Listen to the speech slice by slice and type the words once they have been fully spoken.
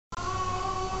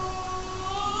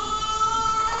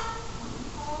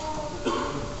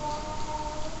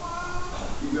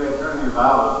your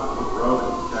Bibles to the book of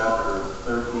Romans chapter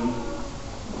 13.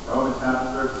 Romans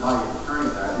chapter 13, while you're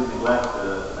turning there, I did neglect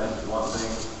to mention one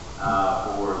thing.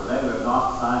 For the men who have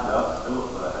not signed up,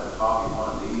 Philip has a copy of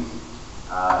one of these,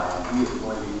 and he is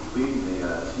going to be completing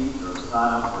the sheet or the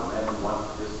sign-up for men who want to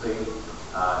participate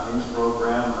in the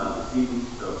program this evening.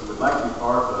 So if you would like to be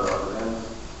part of the men's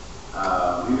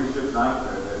leadership night,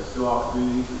 there's still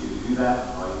opportunity for you to do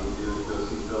that. All you need to do is go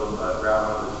see Philip,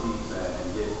 grab one of the sheets, and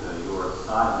get your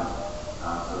assignment.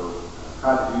 So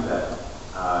try to do that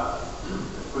as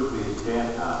quickly as you can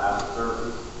after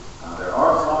services. There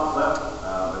are slots left,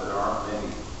 but there aren't many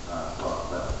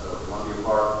slots left. So if you want to be a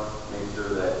part, make sure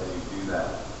that you do that.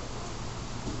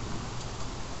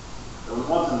 There was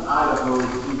once an Idaho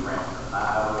sheep rancher. I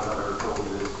don't know if I've ever told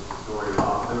you this story or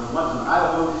not. There was once an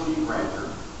Idaho sheep rancher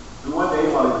who one day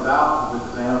while he was out with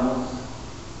his animals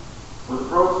was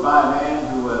approached by a man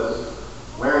who was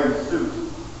wearing a suit.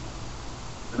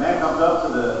 The man comes up to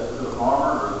the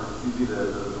farmer, or excuse me,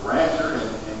 the rancher,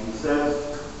 and he says,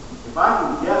 "If I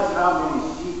can guess how many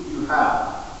sheep you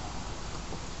have,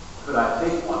 could I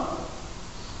take one?"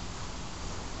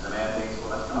 And the man thinks, well,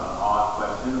 that's kind of an odd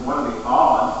question. And one of the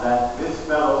odds that this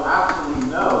fellow actually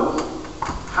knows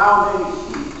how many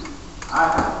sheep I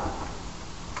have.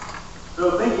 So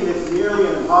thinking it's nearly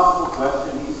an impossible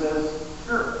question, he says,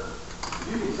 "Sure. If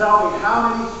you can tell me how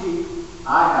many sheep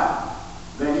I have,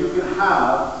 then you can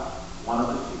have one of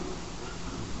the sheep."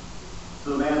 So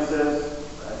the man says,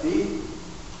 "See,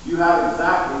 you have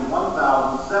exactly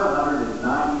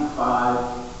 1,795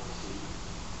 sheep."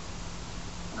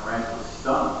 And the rancher was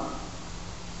stunned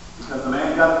because the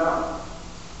man got it right.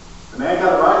 The man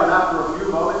got it right, and after a few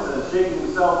moments, shaking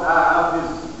himself out of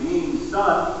his being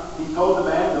stunned, he told the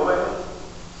man, "Go ahead,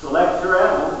 select your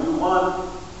animal. You won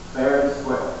fair and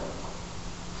square."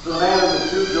 So the man in the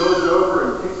suit goes over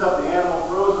and picks up the animal,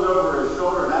 throws it over his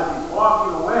shoulder, and as he's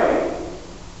walking away,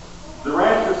 the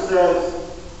rancher says,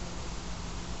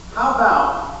 "How about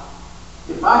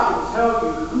if I can tell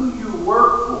you who you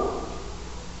work for,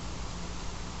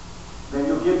 then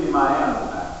you'll give me my animal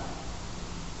back?"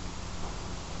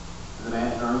 And the man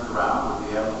turns around with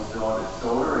the animal still on his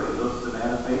shoulder, and he looks the man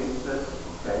in the face and says,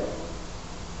 "Okay."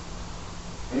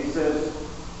 And he says,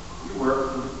 "You work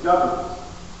for the government."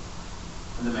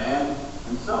 And the man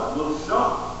himself, a little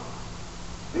shocked.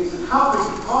 And he said, "How could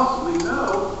you possibly know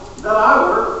that I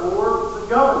work for the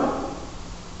government?"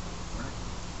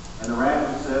 And the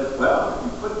rancher says, "Well, if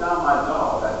you put down my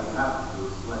dog, I'd be happy to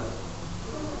explain."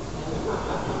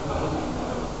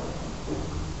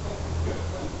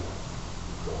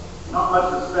 Not much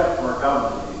respect for our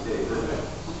government these days, is there?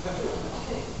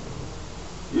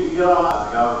 You can get all about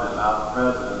the government, about the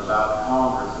president, about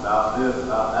Congress, about this,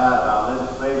 about that, about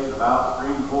legislation, about the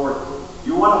Supreme Court.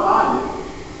 You want to find it,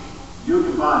 you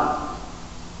can find it.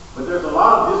 But there's a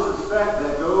lot of disrespect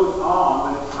that goes on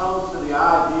when it comes to the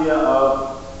idea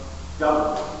of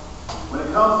government. When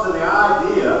it comes to the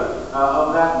idea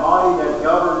of that body that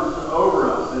governs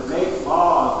over us, that makes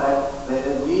laws,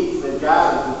 that meets, that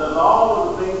gathers, that does all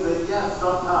of the things that, yes,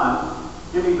 sometimes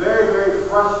can be very, very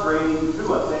frustrating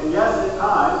to us. And yes, at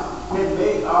times can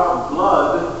make our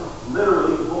blood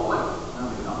literally boil. I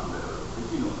mean, not literally,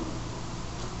 but you know.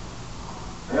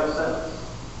 They upset us.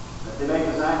 That they make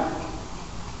us angry.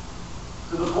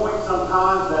 To the point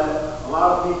sometimes that a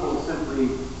lot of people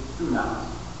simply tune out.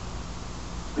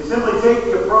 They simply take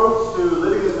the approach to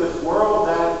living in this world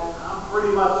that I'm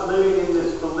pretty much living in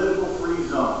this political free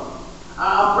zone.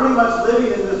 I'm pretty much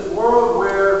living in this world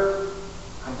where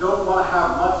I don't want to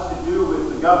have much to do with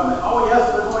the government. Oh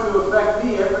yes, they're going to affect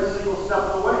me every single step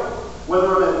of the way.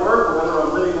 Whether I'm at work, or whether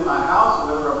I'm living in my house, or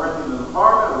whether I'm renting an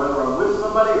apartment, or whether I'm with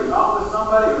somebody or not with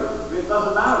somebody, or it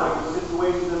doesn't matter what your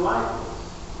situation in life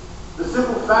is. The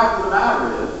simple fact of the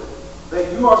matter is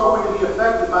that you are going to be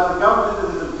affected by the government that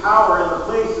is in power in the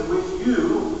place in which you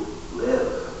live.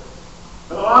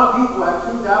 But a lot of people have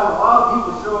tuned out, a lot of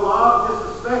people show a lot of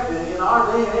disrespect in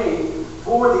our day and age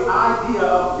for the idea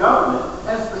of government,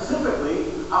 and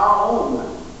specifically our own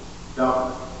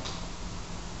government.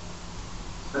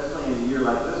 Especially in a year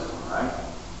like this one, right?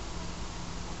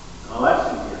 An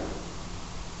election year.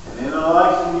 And in an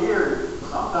election year,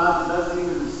 sometimes it doesn't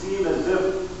even seem as if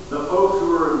the folks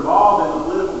who are involved in the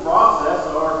political process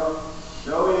are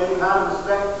showing any kind of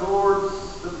respect towards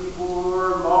the people who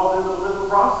are involved in the political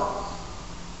process.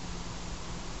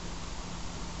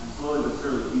 And slowly but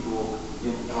surely people will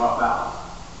begin to drop out.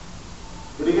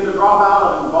 They begin to drop out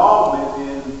of involvement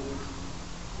in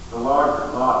the larger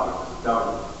body of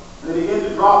government. And they begin to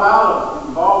drop out of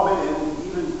involvement in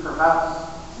even perhaps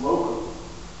local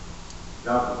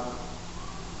government.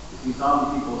 You See,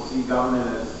 some people see government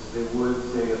as they would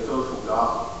say a social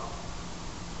gospel.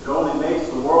 It only makes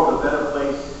the world a better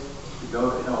place to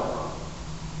go to hell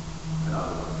from, in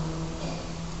other words.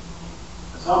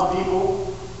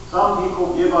 Some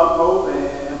people give up hope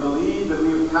and believe that we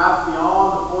have passed beyond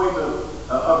the point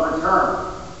of return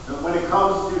when it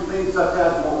comes to things such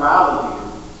as morality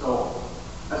and so on.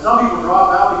 And some people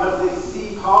drop out because they see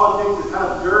politics as kind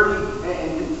of dirty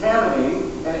and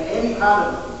contaminating, and any kind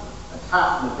of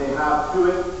attachment they have to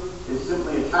it is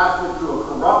simply attachment to a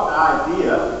corrupt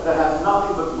idea that has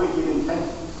nothing but wicked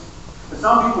intentions. And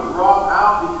some people drop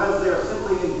out because they are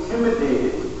simply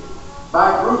intimidated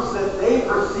by groups that they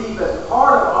perceive as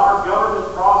part of our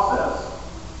government process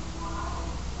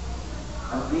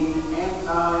as being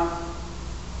anti-Christian.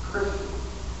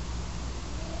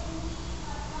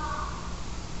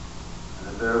 And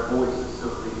that their voice is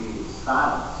simply being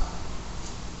silenced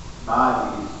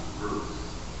by these groups.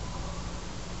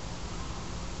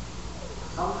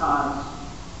 Sometimes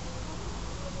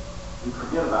we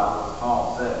forget about what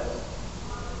Paul says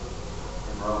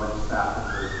in Romans chapter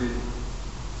 13.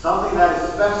 Something that,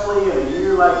 especially in a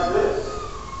year like this,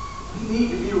 we need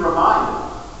to be reminded of.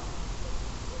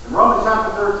 In Romans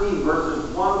chapter 13, verses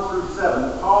 1 through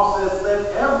 7, Paul says,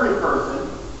 "Let every person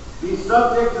be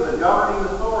subject to the governing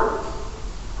authorities.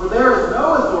 For there is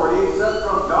no authority except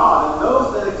from God, and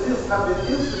those that exist have been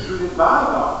instituted by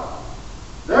God.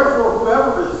 Therefore,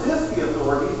 whoever resists the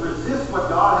authorities resists what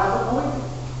God has appointed.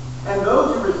 And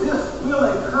those who resist will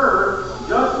incur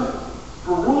judgment.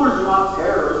 For rulers are not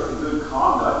terrors to good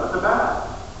conduct, but to bad.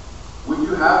 Would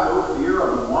you have no fear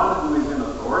of the one who is in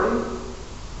authority?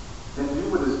 Then do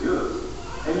what is good,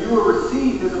 and you will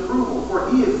receive his approval, for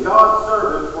he is God's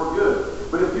servant for good.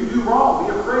 But if you do wrong,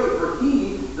 be afraid, for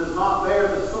he does not bear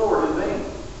the sword in vain.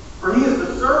 For he is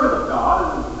the servant of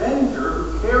God, and the avenger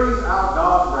who carries out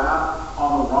God's wrath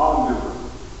on the wrongdoer.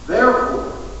 Therefore,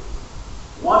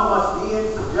 one must be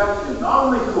in subjection, not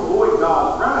only to avoid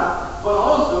God's wrath, but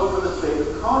also for the sake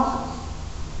of conscience.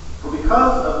 For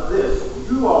because of this,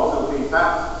 you also pay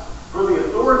taxes. For the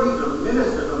authorities are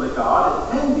ministers unto God,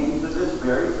 attending to this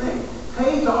very thing.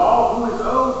 Pay to all who is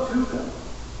owed to them,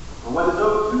 or what is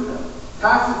owed to them.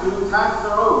 Taxes to whom taxes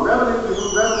are owed. Revenue to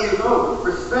whom revenue is owed.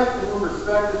 Respect to whom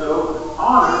respect is owed.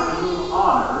 Honor to whom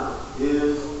honor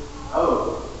is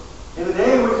owed." In a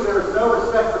day in which there is no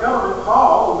respect for government,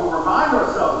 Paul, when we remind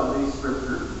ourselves of these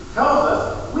scriptures, tells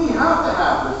us we have to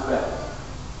have respect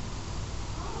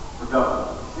for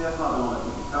government. See, that's not the only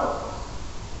thing he tells us.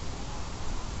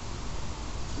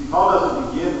 See, Paul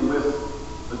doesn't begin with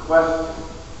the question.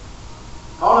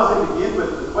 Paul doesn't begin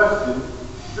with the question,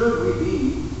 should we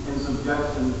be in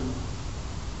subjection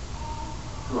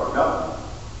to our government?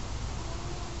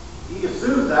 He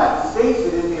assumes that and states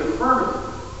it in the affirmative.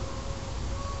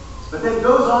 But then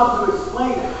goes on to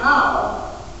explain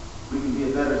how we can be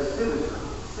a better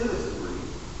citizenry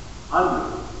under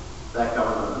that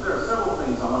government. But there are several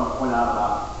things I want to point out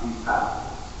about these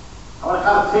passages. I want to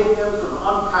kind of take them, sort of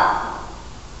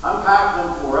unpack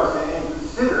them for us, and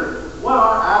consider what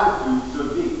our attitude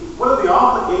should be. What are the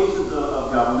obligations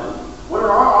of government? What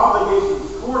are our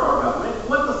obligations toward our government?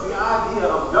 What does the idea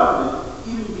of government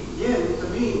even begin to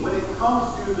mean when it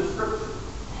comes to the Scripture?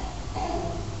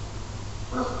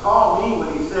 What does Paul mean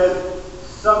when he says,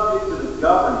 subject to the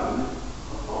governing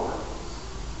authorities?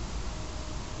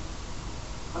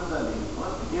 What does that mean? Well,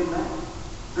 let's begin there.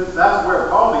 Since that's where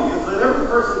Paul begins, let every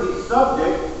person be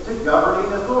subject to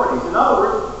governing authorities. In other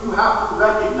words, you have to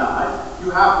recognize,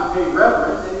 you have to pay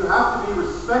reverence, and you have to be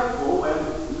respectful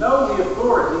and know the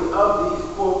authority of these,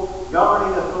 quote,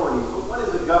 governing authorities. But what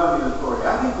is a governing authority?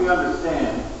 I think we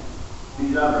understand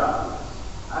these other ideas.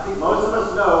 I think most of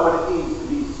us know what it means to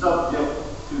be subject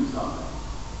to something.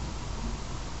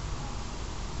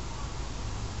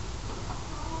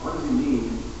 What does he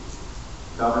mean,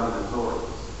 governing authorities?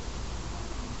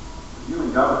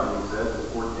 Human government, he says,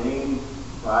 is ordained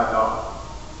by God.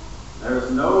 There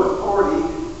is no authority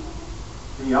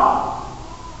beyond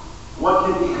what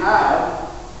can be had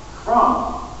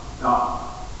from God.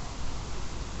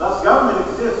 Thus, government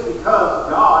exists because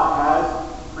God has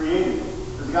created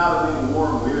it. There's a guy by the name of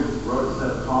Warren Weir who wrote a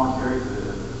set of commentaries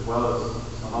as well as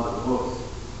some other books.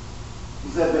 He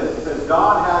said this. He says,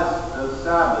 God has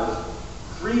established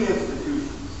three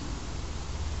institutions: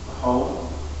 the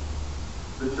home,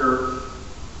 the church,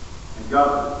 and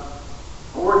government.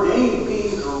 Ordained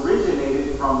means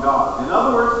originated from God. In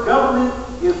other words, government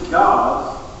is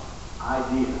God's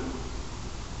idea.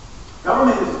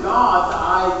 Government is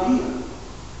God's idea.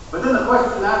 But then the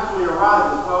question naturally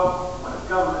arises, well, what if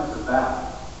government is bad?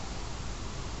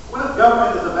 What if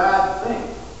government is a bad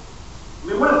thing? I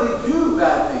mean, what if they do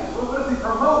bad things?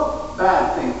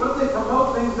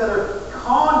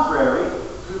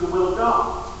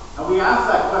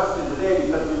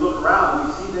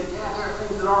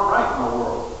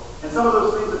 And some of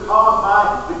those things are caused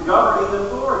by the governing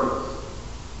authorities.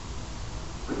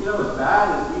 But as bad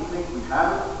as we think we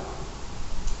have it,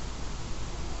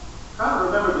 try to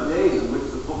remember the days in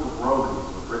which the book of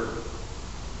Romans was written.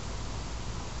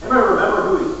 Anybody remember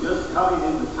who is just coming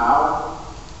into power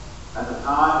at the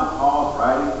time of Paul's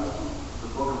writing the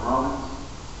book of Romans?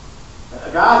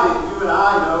 A guy that you and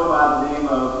I know by the name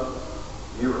of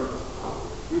Nero.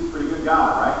 He was a pretty good guy,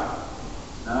 right?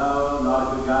 No,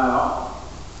 not a good guy at all.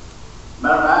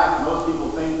 Matter of fact, most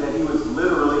people think that he was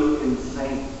literally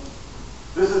insane.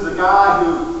 This is the guy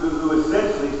who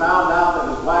essentially found out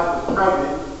that his wife was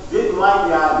pregnant, didn't like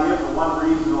the idea for one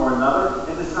reason or another,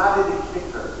 and decided to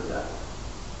kick her to death,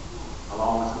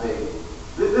 along with the baby.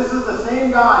 This is the same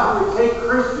guy who would take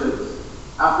Christians,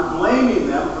 after blaming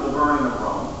them for the burning of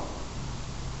Rome,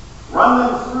 run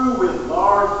them through with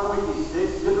large pointy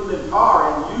sticks, dip them in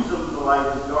tar, and use them to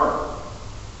light his garden.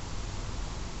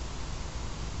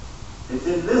 It's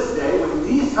in this day, when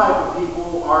these type of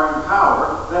people are in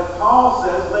power, that Paul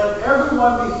says, let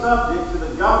everyone be subject to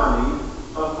the governing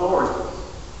authorities.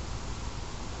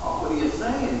 Oh, what are you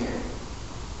saying here?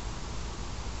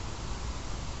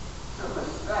 Show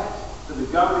respect to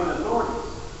the governing authorities.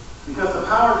 Because the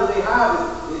power that they have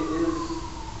is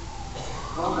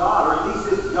from God, or at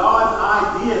least it's God's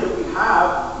idea that we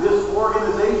have this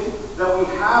organization, that we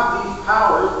have these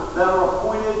powers that are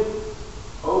appointed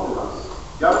over us.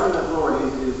 Governing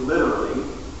authorities is literally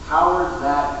powers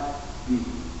that be.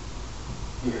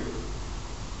 Here.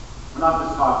 We're not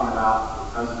just talking about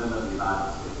the President of the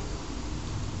United States.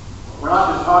 We're not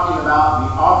just talking about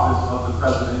the office of the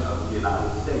President of the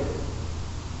United States,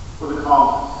 or the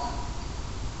Congress,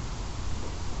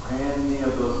 or any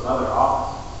of those other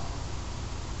offices.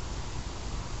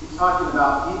 He's talking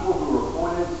about people who are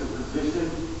appointed to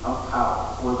positions of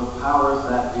power, or the powers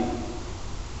that be.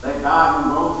 That guy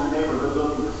who roams your neighborhood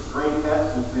looking for stray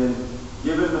cats, who's been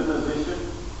given the position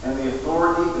and the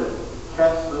authority to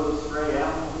catch those stray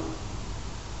animals.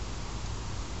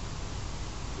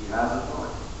 He has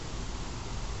authority.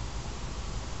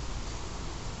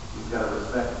 He's got to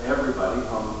respect everybody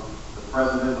from the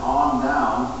president on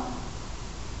down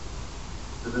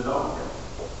to the dog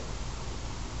catcher.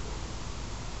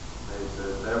 They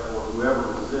said, therefore, whoever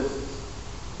opposes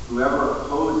the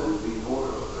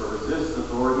order or resists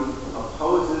authority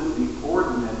opposes the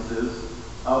ordinances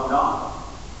of God.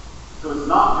 So it's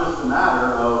not just a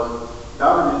matter of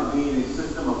government being a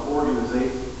system of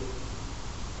organization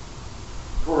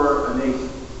for a nation,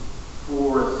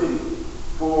 for a city,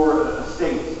 for a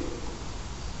state.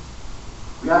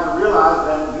 We have to realize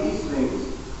that these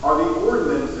things are the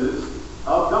ordinances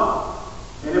of God.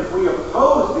 And if we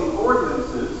oppose the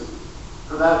ordinances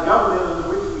for that government under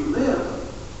which we live,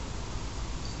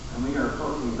 then we are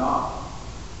opposing God.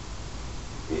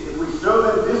 If we show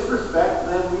them disrespect,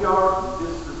 then we are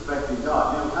disrespecting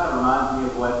God. It kind of reminds me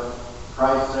of what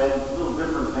Christ said. It's a little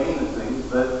different vein of things,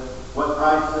 but what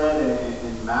Christ said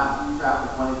in Matthew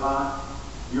chapter 25.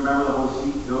 You remember the whole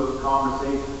sheep-goat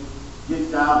conversation?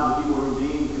 Gets down to the people who are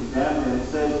being condemned, and it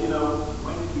says,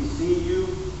 when we see you,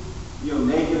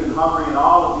 naked and hungry and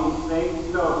all of these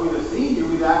things, if we'd have seen you,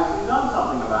 we'd actually done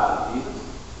something about it, Jesus.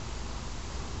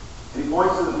 And he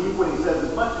points to the people and he says,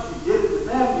 as much as you did it to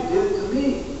them, you did it to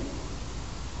me.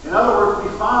 In other words,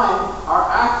 we find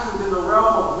our actions in the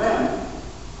realm of men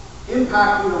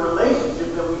impacting the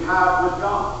relationship that we have with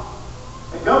God.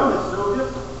 And government's no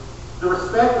different. The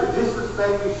respect or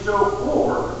disrespect we show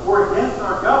for or against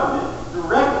our government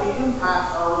directly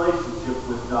impacts our relationship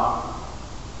with God.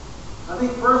 I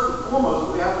think first and foremost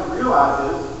what we have to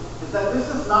realize is that this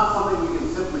is not something we can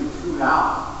simply tune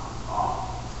out.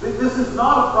 This is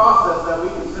not a process that we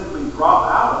can simply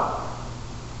drop out of.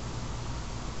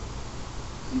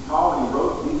 See, Paul, when he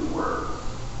wrote these words,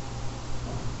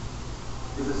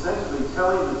 is essentially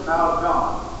telling the child of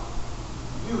God,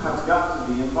 you have got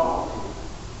to be involved here.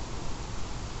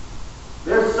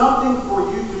 There's something for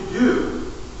you to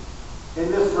do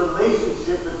in this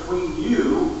relationship between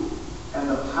you and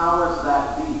the powers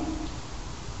that be.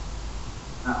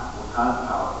 Now, what kind of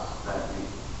powers that be?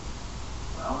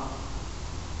 Well,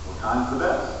 what kind's the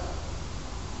best?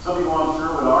 Some people, I'm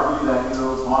sure, would argue that,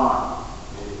 monarchy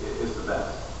is the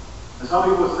best. And some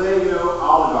people would say,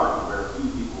 oligarchy, where a few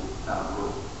people kind of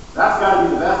rule. That's got to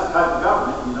be the best type of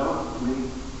government, we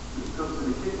cooks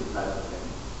in the kitchen type of thing.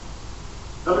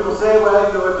 Some people say, well, a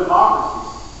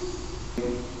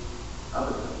democracy.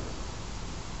 Other things.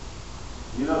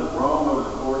 That Rome, over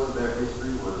the course of their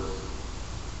history, was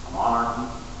a monarchy,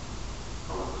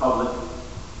 a republic,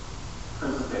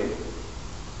 principate.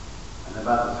 And then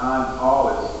by the time Paul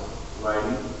is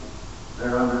writing,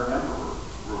 they're under emperor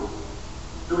rule.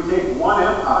 So we take one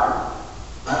empire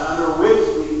under which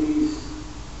these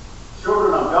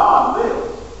children of God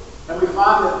lived, and we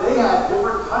find that they had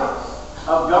different types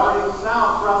of governing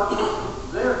styles throughout the course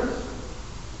of their history.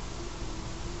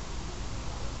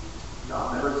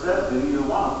 God never says that either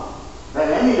one of them,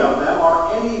 that any of them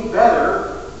are any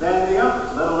better than the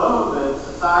others, let alone the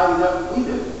society that we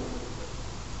live in.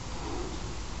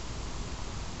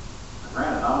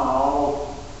 Granted,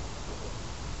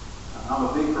 I'm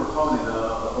a big proponent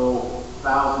of the whole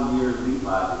 1,000 years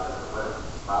Levi, whatever,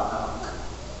 5,000.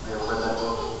 You ever read that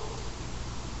book?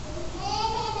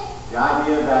 The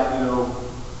idea that,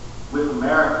 with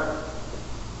America,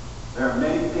 there are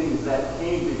many things that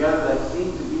came together that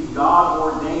seem to be God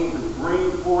ordained to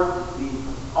bring forth the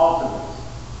ultimate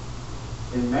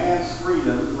in man's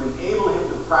freedom to enable him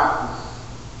to practice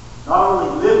not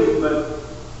only living, but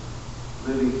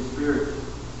living spiritually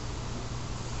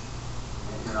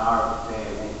in our day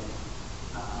and age.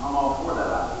 I'm all for that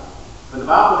idea. But the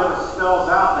Bible never spells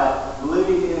out that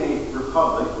living in a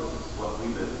republic, which is what we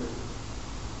live in.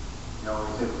 When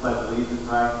we say pledge allegiance,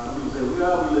 right? Some people say,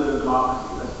 well, we live in a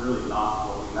democracy. That's really not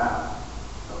what we have.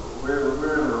 So we're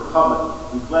in a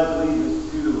republic. We pledge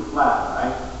allegiance to the flag,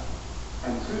 right?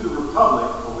 And to the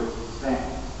republic for which it stands.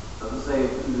 It doesn't say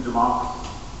to the democracy.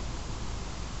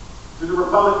 To the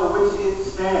republic for which it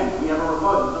stands. We have a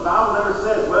republic. The Bible never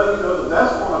says, well, the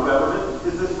best form of government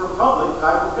is this republic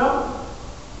type of government,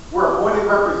 where appointed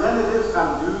representatives kind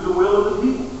of do the will of the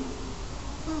people.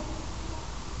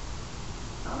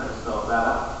 I never spelled that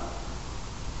out.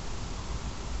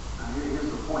 Now here's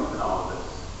the point in all of this.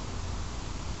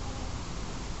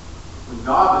 When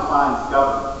God defines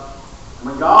government, and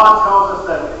when God tells us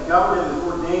that government is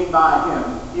ordained by Him,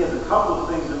 He has a couple of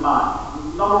things in mind.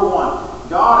 Number one,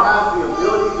 God has the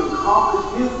ability to accomplish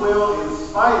His will in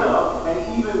spite of,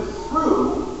 and even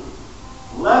through,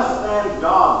 less than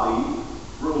godly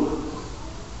rulers.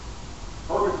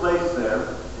 Hold your place there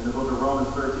in the book of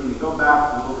Romans 13 and go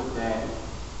back to the book of Daniel.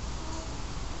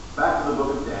 Back to the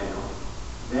book of Daniel.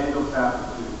 Daniel chapter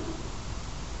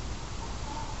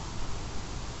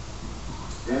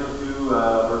 2. Daniel 2,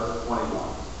 verse 21.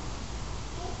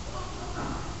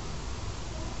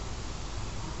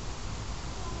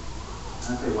 I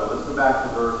tell you what, let's go back to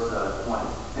verse 20.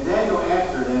 And Daniel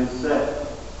answered and said,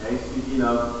 speaking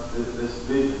of this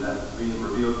vision that's being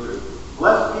revealed to us,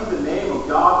 blessed be the name of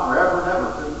God forever and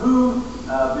ever, to whom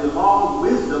belong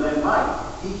wisdom and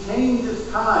might. He changes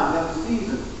times and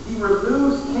seasons. He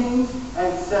removes kings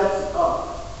and sets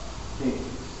up kings.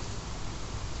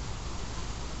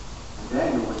 And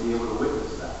Daniel would be able to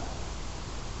witness that.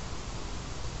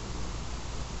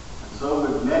 And so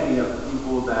would many of the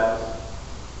people that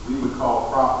we would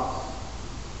call prophets.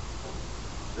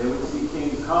 They would see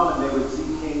kings come and they would see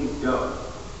kings go.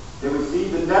 They would see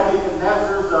the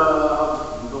Nebuchadnezzars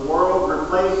of the world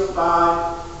replaced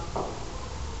by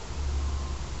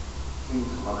kings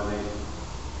from other nations.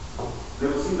 They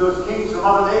would see those kings from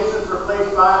other nations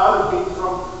replaced by other kings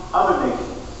from other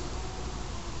nations.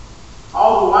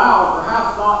 All the while,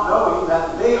 perhaps not knowing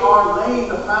that they are laying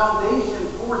the foundation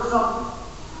for something.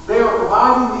 They are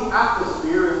providing the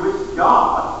atmosphere in which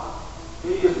God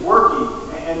is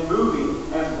working and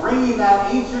moving and bringing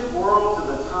that ancient world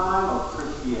to the time of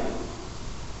Christianity.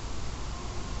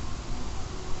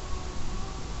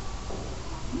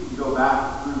 You can go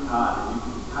back through time and you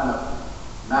can kind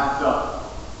of match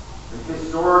up the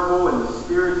historical and the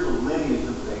spiritual lineage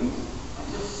of things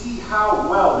and just see how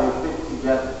well they fit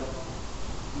together.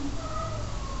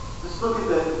 Just look at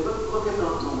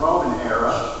the Roman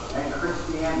era and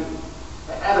Christianity.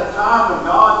 At a time when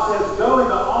God says, go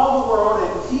into all the world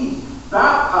and teach,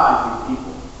 baptizing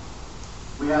people,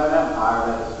 we have an empire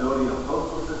that is building a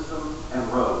postal system and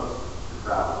roads to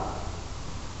travel.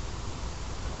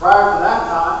 Prior to that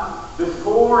time,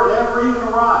 before it ever even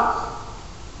arrives,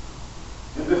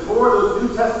 and before those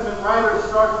New Testament writers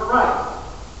start to write,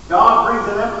 God brings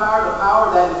an empire to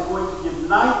power that is going to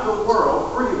unite the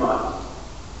world pretty much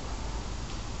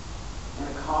in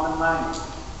a common language.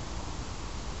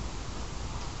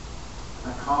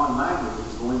 That common language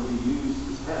is going to be used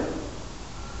to pen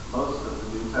most of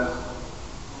the New Testament.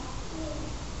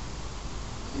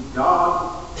 See,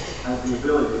 God has the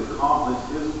ability to accomplish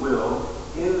His will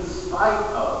in spite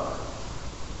of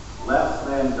less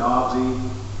than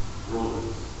godly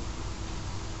rulers.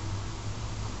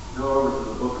 Go over to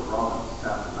the book of Romans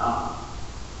chapter 9.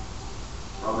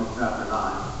 Romans chapter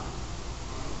 9.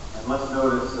 And let's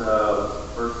notice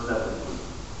verse 17.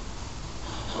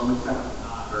 Romans chapter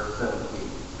 9, verse 17.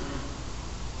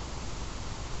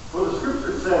 For the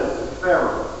scripture says to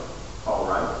Pharaoh, Paul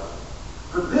writes,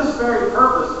 for this very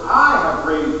purpose I have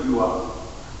raised you up,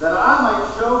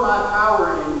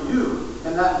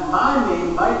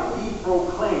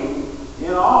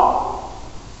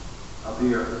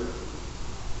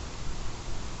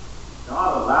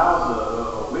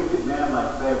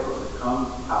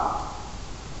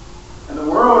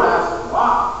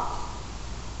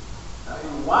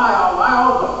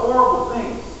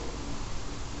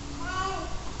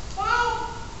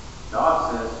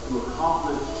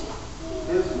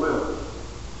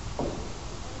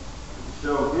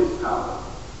 show his power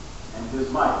and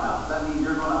his might. Now, does that mean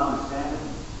you're going to understand it?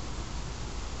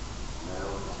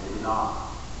 No, maybe not.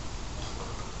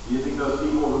 Do you think those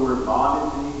people who were in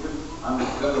bondage in Egypt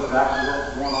understood exactly what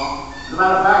was going on? As a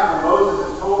matter of fact, when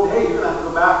Moses is told, hey, you're going to have to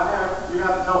go back there, you're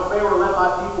going to have to tell Pharaoh, let my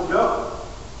people go.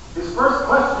 His first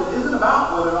question isn't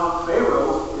about whether or not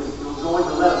Pharaoh is going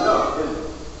to let him go, is it?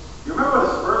 You remember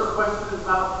what his first question is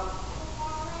about?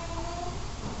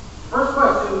 First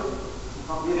question, if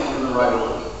I'm getting in the right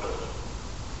order.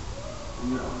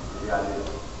 You know, maybe I did.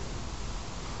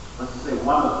 Let's just say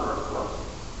one of the first questions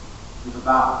is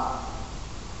about,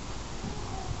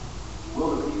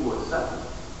 will the people accept me?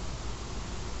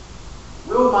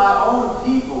 Will my own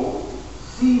people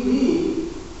see me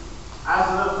as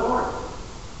an authority?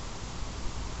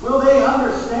 Will they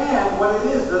understand what it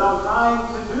is that I'm trying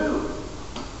to do?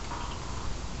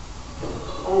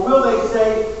 Or will they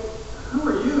say, who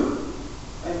are you?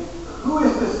 And who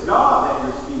is this God that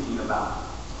you're speaking about?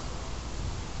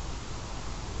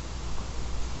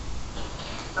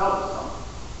 Tell us something.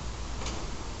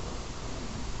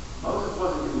 Moses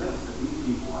wasn't convinced that these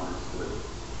people understood.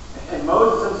 And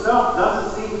Moses himself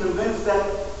doesn't seem convinced that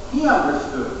he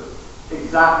understood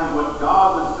exactly what God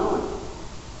was doing.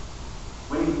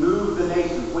 When he moved the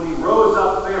nations, when he rose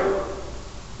up Pharaoh,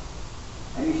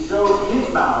 and he showed his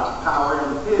power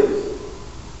and his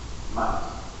might.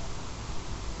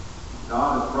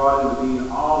 God has brought into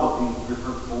being all of these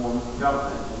different forms of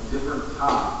government in different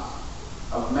times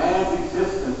of man's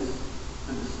existence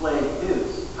to display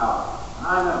his power. And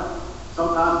I know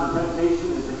sometimes the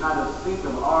temptation is to kind of think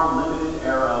of our limited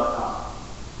era of time.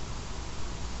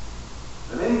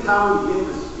 But any time we begin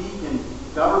to speak in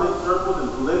government circles and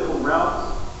political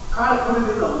realms, try to put it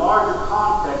in the larger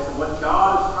context of what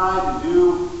God is trying to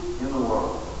do in the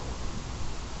world.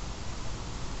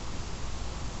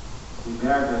 See,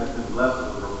 America has been blessed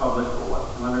with a republic for what,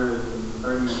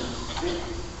 236? Is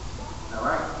that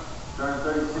right?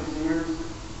 236 years?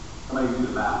 Somebody can do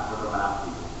the math. We're the math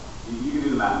people. You can do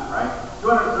the math, right?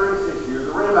 236 years,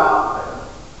 are right about there.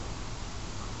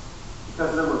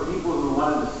 Because there were people who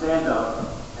wanted to stand up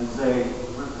and say,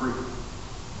 we're free.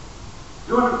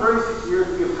 236 years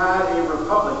we have had a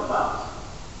republic, but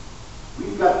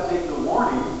we've got to take the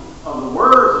warning of the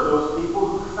words of those people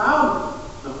who founded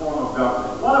the form of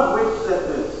government. One of which said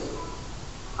this: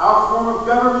 our form of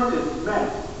government is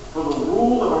meant for the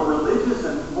rule of a religious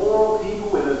and moral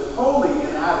people. It is wholly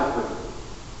inadequate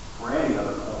for any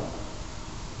other form.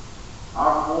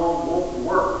 Our form won't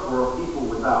work for a people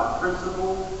without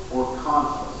principle or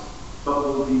conscience, but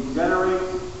will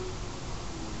degenerate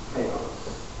chaos.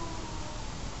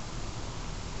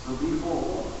 So be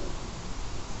forewarned.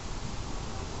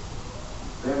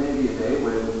 There may be a day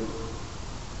when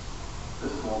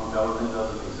this form of government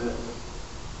doesn't exist.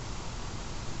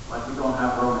 Like we don't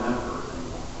have Roman emperors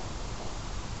anymore.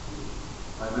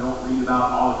 Like we don't read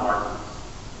about oligarchies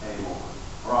anymore.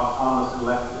 Or autonomous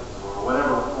collectives, or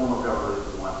whatever form of government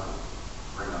you want to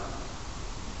bring up.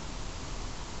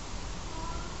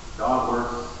 God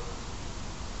works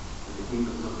in the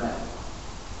kingdoms of men.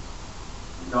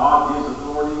 And God gives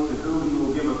authority to whom he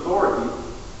will give authority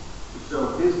to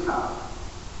show his power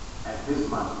and his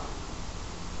might.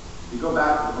 If you go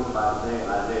back to the book of Isaiah, in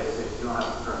Isaiah 6, you don't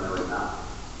have to turn there right now.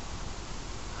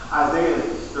 Isaiah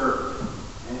is disturbed.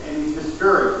 And he's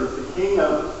discouraged. It's the king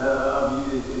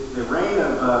it's the reign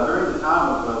of, during the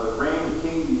time of the reign of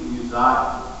King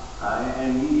Uzziah.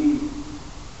 And he's a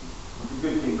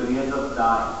good king, but he ends up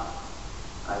dying.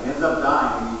 He ends up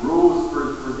dying, and he rules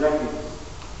for decades.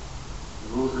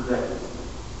 He rules for decades.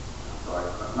 I'm sorry,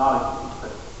 not a king,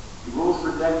 but he rules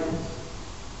for decades.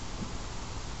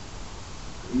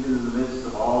 But even in the midst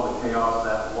of all the chaos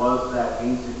that was that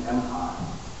ancient empire,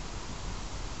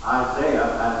 Isaiah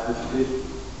has this vision.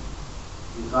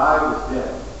 Uzziah was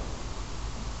dead,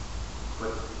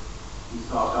 but he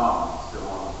saw God still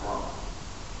on the throne.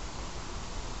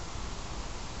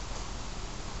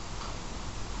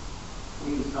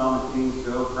 Kings come and kings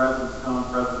go, presidents come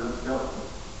and presidents go.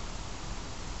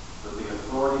 But the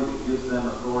authority that gives them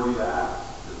authority to act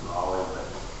is always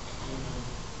there.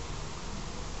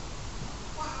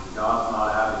 And God's not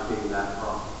abdicating that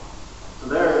throne. So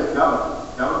there is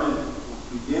government. Government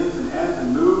begins and ends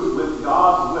and moves with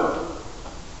God's will.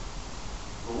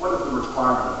 But what is the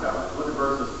requirement of government? Look at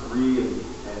verses 3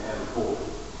 and 4.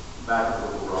 Back in the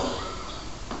book of Romans,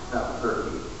 chapter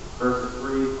 13. Verses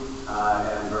 3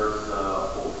 and verse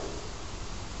 4.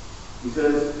 He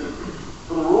says,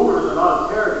 for the rulers are not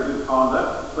a terror to good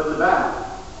conduct, but to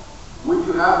bad. Would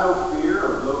you have no fear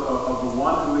of the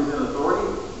one who is in authority?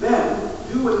 Then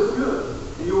do what is good,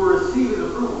 and you will receive his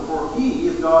approval, for he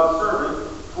is God's servant,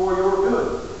 for your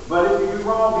good. But if you do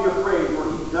wrong, be afraid, for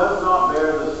he does not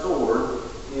bear the sword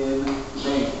in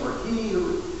vain. For he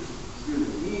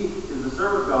is the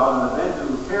servant of God, and the avenger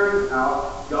who carries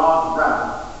out God's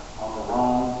wrath on the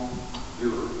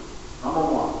wrongdoer. Number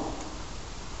one,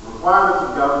 the requirements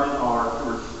of government are to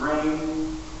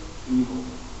restrain evil.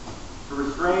 To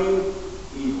restrain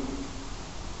evil.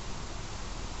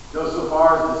 Goes so far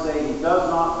as to say he does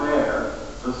not bear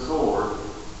the sword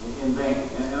in vain.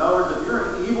 In other words, if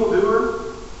you're an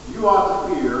evildoer, you ought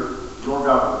to fear your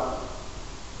government.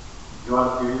 You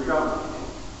ought to fear your government.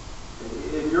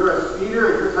 If you're a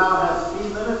speeder, if your town has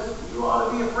speed limits, you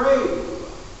ought to be afraid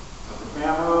of the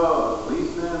camera, or the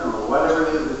policeman, or whatever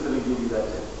it is that's going to give you that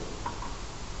tip.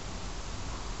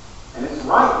 And it's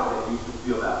right that you should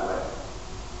feel that way.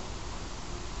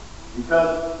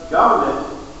 Because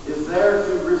government is there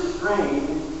to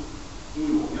restrain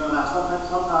evil. You know, now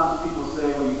sometimes people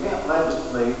say, well, you can't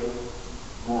legislate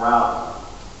morality.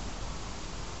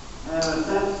 And in a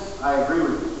sense, I agree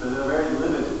with you, but in a very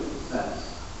limited sense.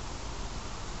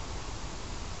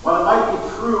 While it might be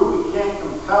true, we can't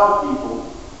compel people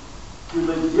to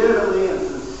legitimately and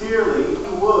sincerely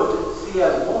who would see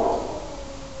as moral.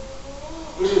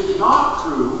 It is not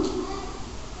true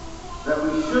that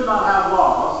we should not have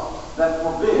laws that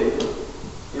forbid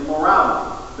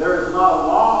immorality. There is not a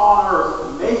law on earth to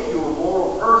make you a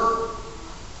moral person.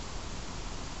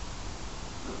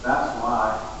 But that's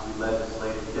why we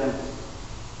legislate against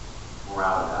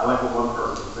morality. I like what one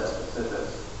person said. He said this: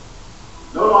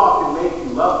 no law can make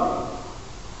you love me,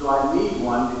 so I need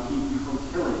one to keep you from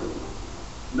killing me.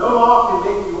 No law can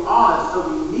make you honest, so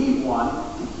we need one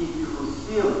to keep you from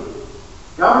stealing.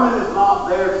 Government is not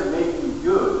there to make you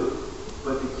good,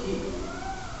 but to keep you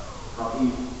from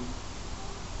evil.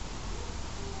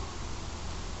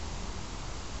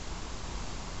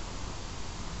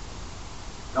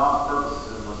 God's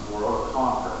purposes in this world are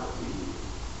contrary to evil.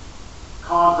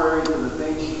 Contrary to the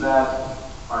things that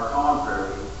are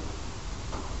contrary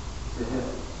to Him.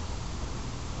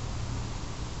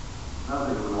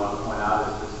 Another thing we want to point out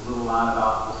is this little line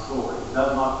about the sword. He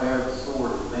does not bear the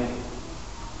sword in vain.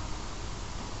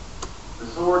 The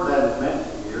sword that is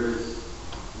mentioned here is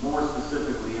more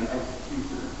specifically an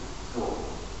executioner's sword.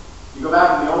 You go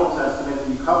back in the Old Testament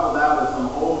and you couple that with some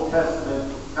Old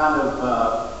Testament kind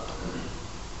of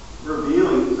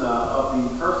revealings of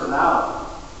the personality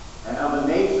and of the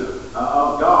nature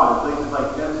of God in places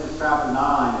like Genesis chapter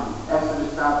 9 and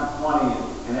Exodus chapter 20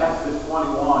 and Exodus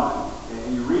 21.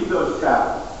 And you read those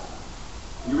chapters.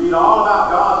 You read all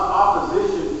about God's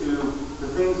opposition to the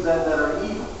things that are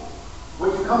evil.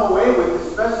 What you come away with,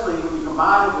 especially when you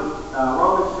combine it with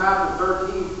Romans chapter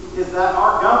 13, is that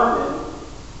our government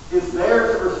is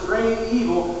there to restrain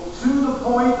evil to the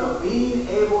point of being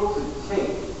able to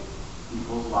take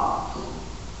people's lives.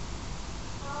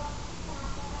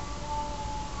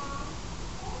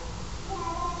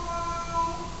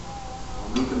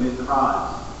 When we commit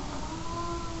crimes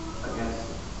against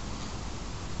them,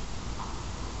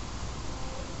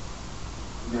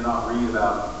 we may not read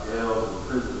about jails and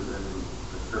prisons in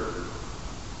the Scriptures,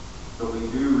 but we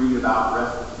do read about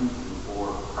restitution for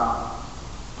crime.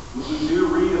 We do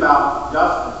read about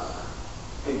justice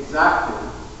exacted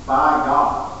by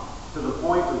God to the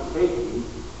point of taking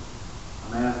a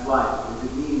man's life if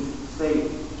it means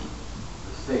saving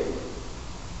the state.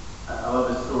 I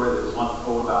love this story that was once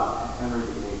told about Henry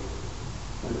VIII,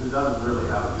 who doesn't really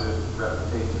have a good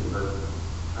reputation, but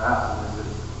perhaps in this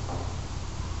instance.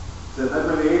 It says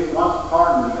Henry VIII once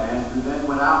pardoned a man who then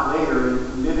went out later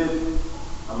and committed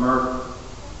a murder.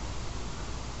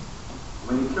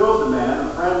 When he killed the man,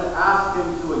 a friend asked him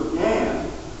to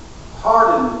again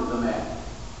pardon the man.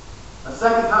 A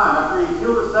second time, after he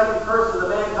killed a second person, the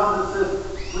man comes and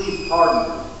says, "Please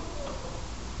pardon me."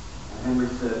 And Henry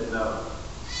said, "No.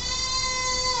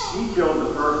 He killed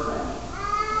the first man.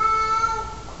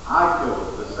 I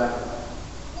killed the second man.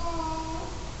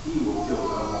 He will kill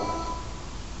no more."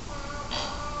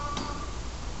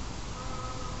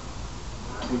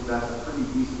 I think that's a pretty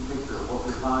decent picture of what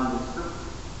we find in Scripture.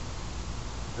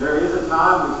 There is a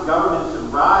time which government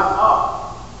should rise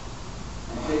up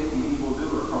and take the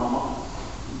evildoer from among us.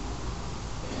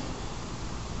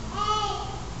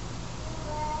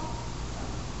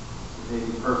 It may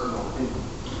be personal opinion,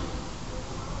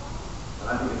 but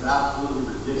I think it's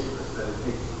absolutely ridiculous that it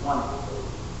takes 20,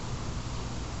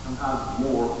 sometimes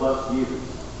more, plus years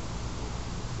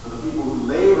for the people who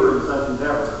labor in such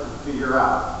endeavors to figure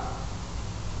out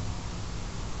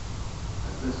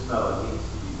that this fellow needs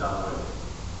to be done with.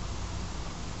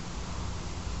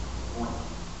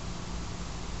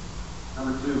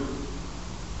 Number two,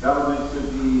 government should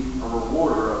be a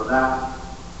rewarder of that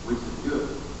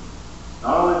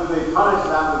Not only do they punish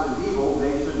that which is evil,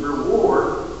 they should reward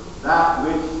that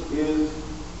which is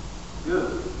good.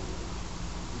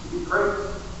 It should be praised.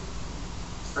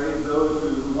 Praise those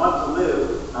who want to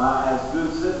live as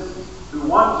good citizens, who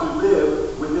want to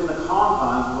live within the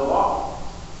confines of the law.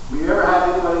 Have you ever had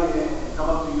anybody come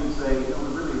up to you and say, we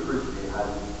really appreciate how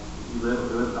you live a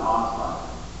good and honest life?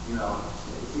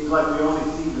 It seems like we only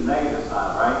see the negative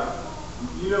side, right?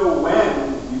 When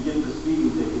you get the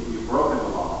speeding ticket, you've broken the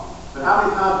law. But how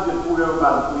many times have you been pulled over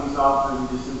by the police officer who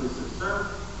just simply says, sir,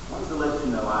 I wanted to let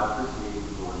you know I appreciate you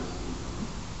for this.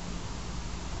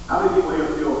 How many people here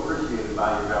feel appreciated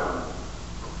by your government?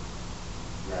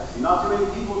 Yeah, see, not too many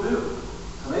people do.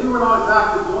 So maybe we're not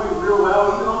exactly doing real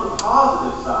well, even on the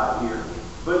positive side here.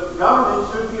 But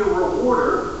government should be a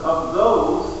rewarder of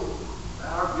those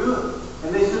that are good.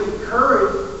 And they should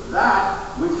encourage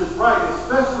that which is right,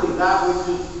 especially that which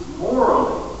is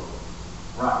morally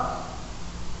right.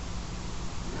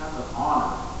 You have to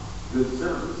honor good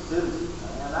citizens.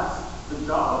 And that's the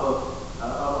job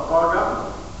of our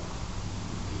government.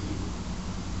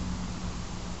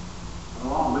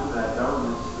 Along with that,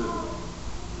 government should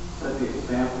set the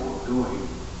example of doing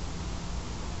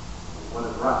what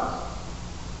is right.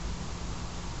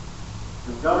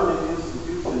 The government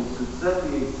institutions should set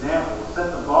the example,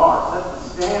 set the bar, set the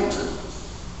standard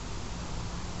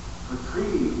for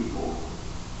treating people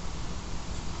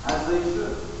as they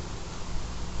should.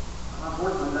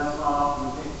 Unfortunately, that's not often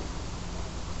the case.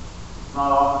 It's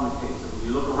not often the case. When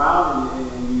you look around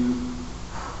and you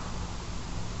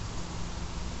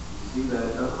see that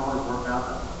it doesn't always work out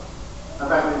that way. In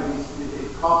fact,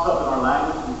 it pops up in our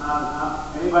language from time to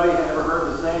time. Anybody ever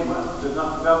heard the saying, well, good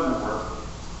enough for government work?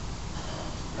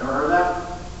 You ever heard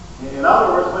that? In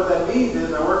other words, what that means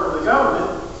is I work for the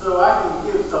government, so I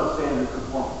can give substandard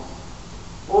performance.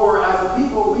 Or as a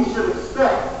people, we should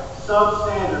expect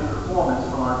substandard performance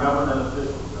from our government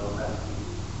officials. So that's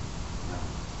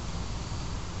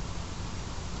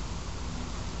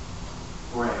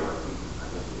or anyway, I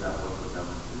guess you got to work for the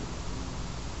government too.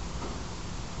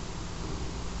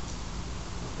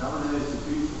 Government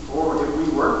institutions, or if we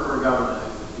work for a government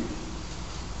institution,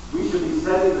 we should be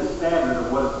setting the standard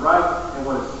of what is right and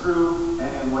what is true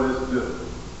and what is good.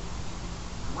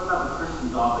 What about the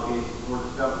Christian's obligation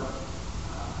towards the government?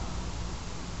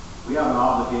 We have an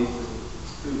obligation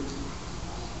too.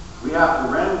 We have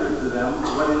to render to them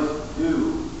what is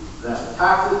due. That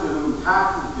taxes to whom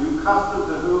taxes due, custom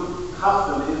to whom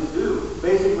custom is due.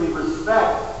 Basically,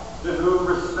 respect to whom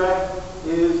respect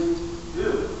is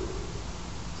due.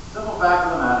 The simple fact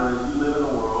of the matter is you live in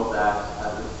a world that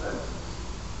has expenses.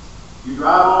 You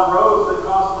drive on roads that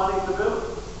cost money to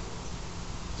build.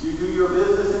 You do your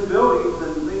business in buildings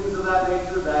and things of that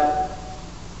nature that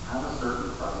have a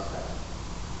certain price tag.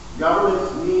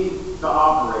 Governments need to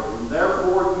operate, and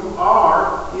therefore you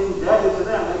are indebted to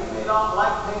them. Now, you may not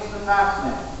like paying the tax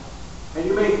man, and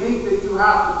you may think that you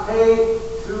have to pay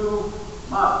too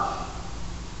much.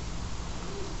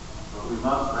 But we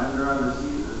must render unto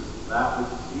Caesar that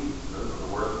which is Caesar. Those are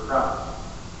the words of Christ.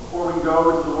 Before we go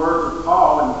over to the words of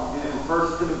Paul in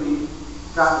 1 Timothy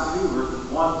chapter 2, verses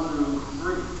 1 through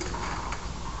 3,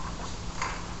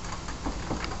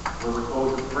 where we're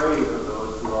told to pray for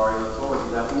those who are in authority,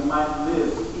 that we might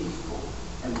live peaceful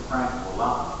and tranquil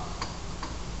lives.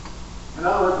 In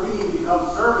other words, we need to become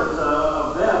servants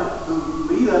of them who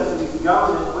lead us in these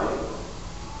government ways.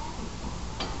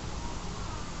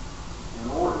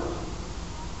 In order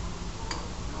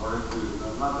to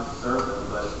not just serve them,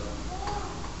 but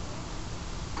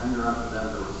render unto them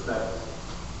the respect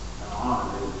and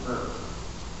honor they deserve.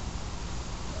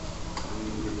 We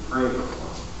need to give praise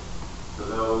to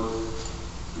those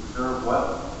who serve well.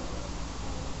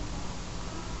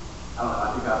 I don't know,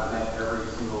 I think I've met every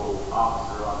single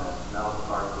officer on the Nelson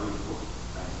Park Police Force,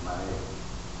 thanks to my age.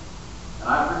 And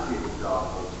I appreciate the job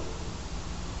they do.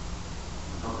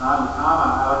 From time to time,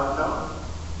 I like to tell them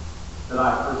that I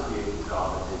appreciate the job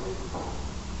that they do.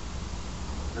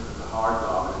 Because it's a hard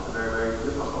job, and it's a very, very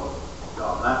difficult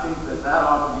job. And I think that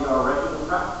ought to be our regular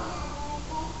practice.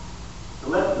 To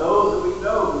let those that we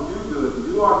know who do good, who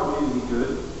do our community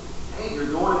good, hey, you're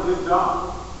doing a good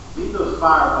job. Meet those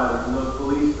firefighters and those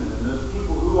policemen and those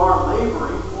people who are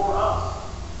laboring for us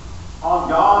on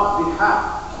God's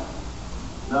behalf.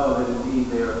 Know that indeed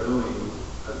they are doing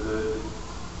a good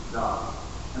job.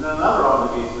 And then another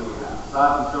obligation that we have,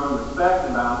 besides from showing respect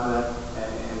and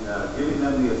giving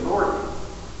them the authority,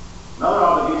 another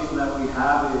obligation that we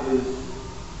have is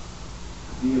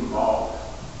to be involved.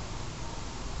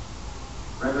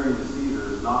 Rendering to Caesar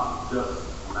is not just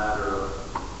a matter of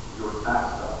your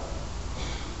tax stuff.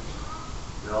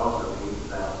 It also means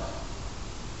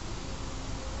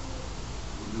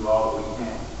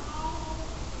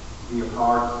be a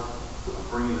part of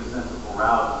bringing a sense of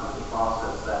morality to the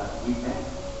process that we can.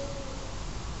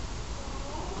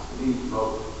 It means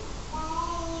both.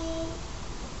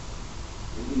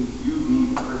 It means you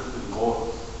need Christian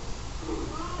voice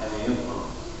and the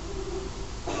influence.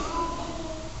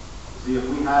 See, if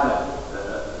we had a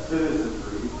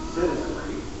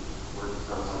citizenry, where it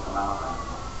starts to come out right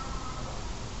now,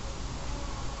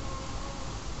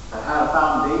 that had a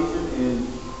foundation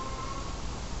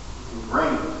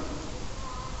ingrained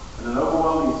in an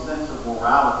overwhelming sense of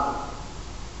morality,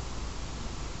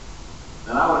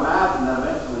 then I would imagine that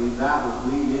eventually that would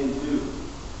lead into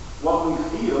what we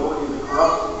feel is a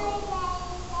corruption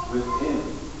within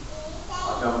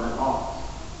our government halls.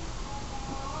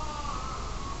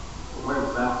 But where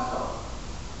does that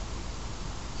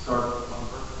start?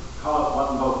 Call it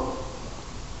one vote.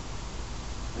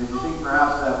 And if you think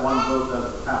perhaps that one vote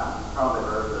doesn't count, you've probably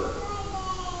heard the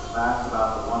facts about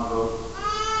the one vote.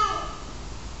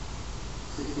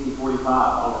 1645,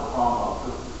 Oliver Cromwell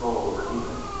took control over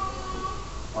England.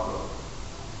 One vote.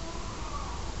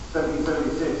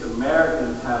 1776,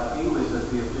 Americans have English as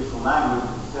the official language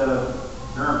instead of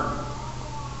German.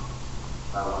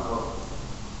 By one vote.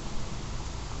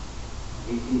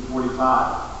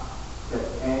 1845, kept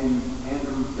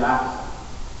Andrew Jackson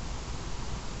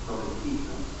from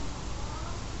impeachment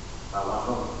by one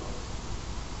vote.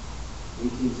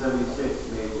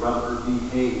 1876 made Rutherford B.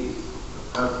 Hayes the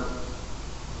president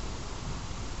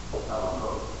by one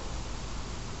vote.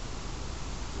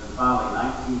 And then finally,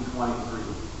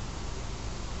 1923,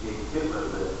 gave Hitler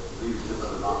the leadership of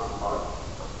the Nazi Party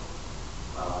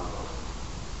by one vote.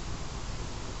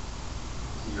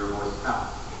 See, your voice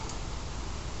counts.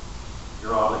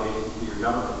 Your obligation to your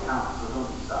government counts, so don't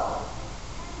be sour.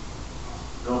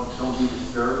 Don't be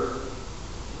discouraged.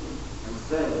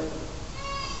 Instead,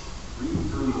 read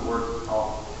through the words of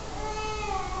Paul.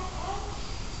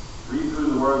 Read through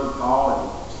the words of Paul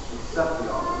and accept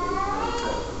the obligation that he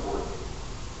sets before you.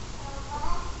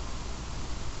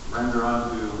 Render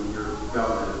unto your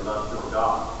government and love your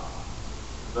God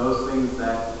those things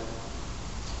that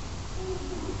you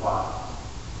require.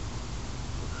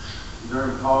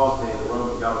 During Paul's day, the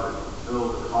Roman government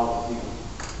filled the Colosseum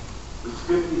with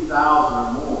 50,000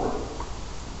 or more.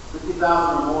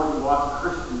 50,000 or more to watch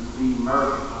Christians be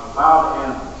murdered by wild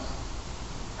animals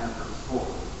and for sport.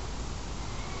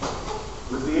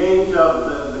 It was the age of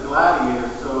the gladiator,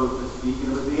 so to speak, and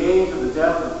it was the age of the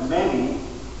death of many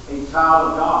a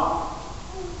child of God.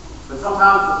 But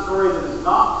sometimes the story that is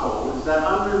not told is that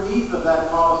underneath of that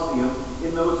Colosseum,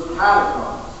 in those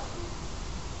catacombs,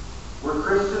 were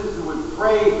Christians who would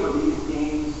pray for these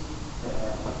games to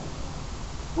end.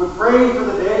 Would pray for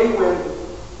the day when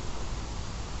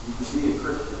you could be a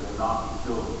Christian and not be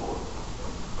killed for it.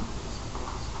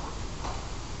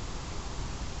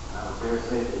 And I would dare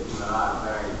say that you and I are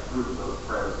bearing the fruit of those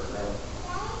prayers today.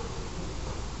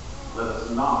 Let us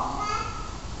not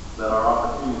let our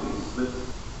opportunities slip.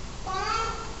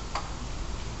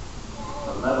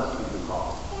 But let us be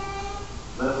involved.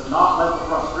 Let us not let the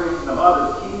frustration of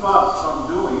others keep us from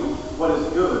doing what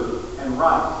is good and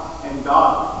right and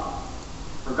godly.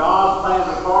 For God's plans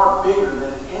are far bigger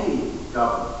than any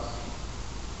government's.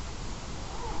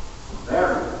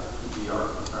 Therein should be our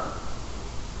concern.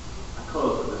 I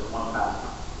close with this one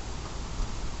passage.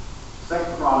 2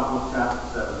 Chronicles chapter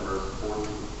 7, verse 14.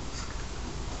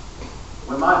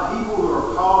 When my people who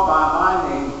are called by my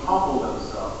name humble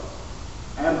themselves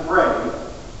and pray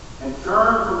and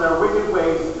turn from their wicked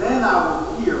ways, then I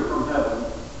will hear from heaven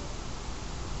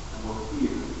and will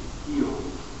heal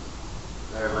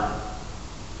their land.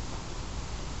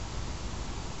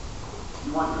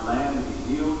 You want your land to be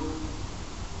healed?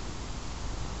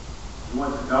 You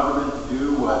want your government to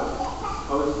do what it's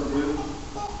supposed to do?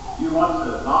 You want to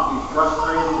not be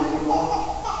frustrated anymore?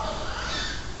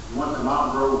 You want to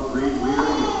not grow weary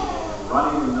and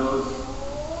running in those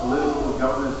political and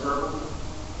government circles?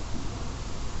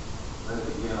 Let it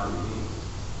begin on your knees.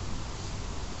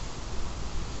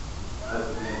 Let it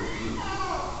begin with you.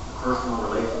 The personal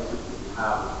relationship that you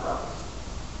have with Christ.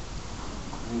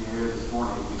 And you're here this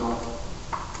morning, you don't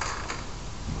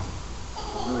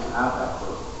really have that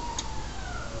closeness.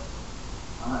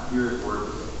 I'm not hear his word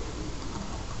today.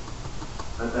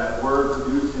 Let that word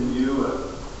produce in you a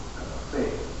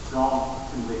faith, a strong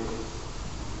conviction.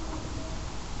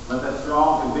 Let that strong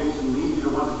conviction lead you to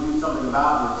want to do something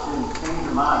about your sins. Change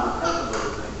your mind. Repent of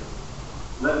those things.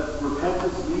 Let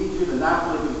repentance lead you to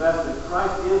naturally confess that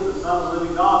Christ is the Son of the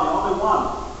living God, the only one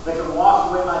that can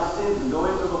wash away my sins and go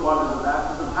into the waters of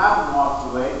baptism, have them washed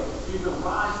away, so you can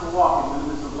rise to walk in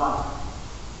newness of life.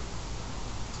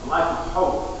 A life of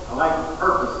hope, a life of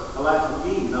purpose, a The life of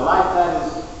being, the life that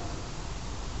is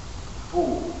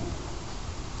full,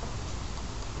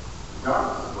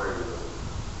 regardless of where you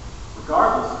live,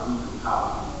 regardless of who's in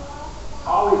power. It's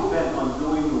always been on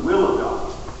doing the will of God.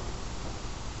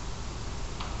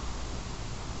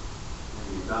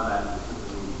 And you've done that, you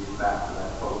simply need to get back to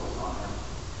that focus on Him.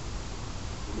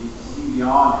 You need to see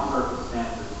beyond your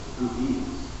circumstances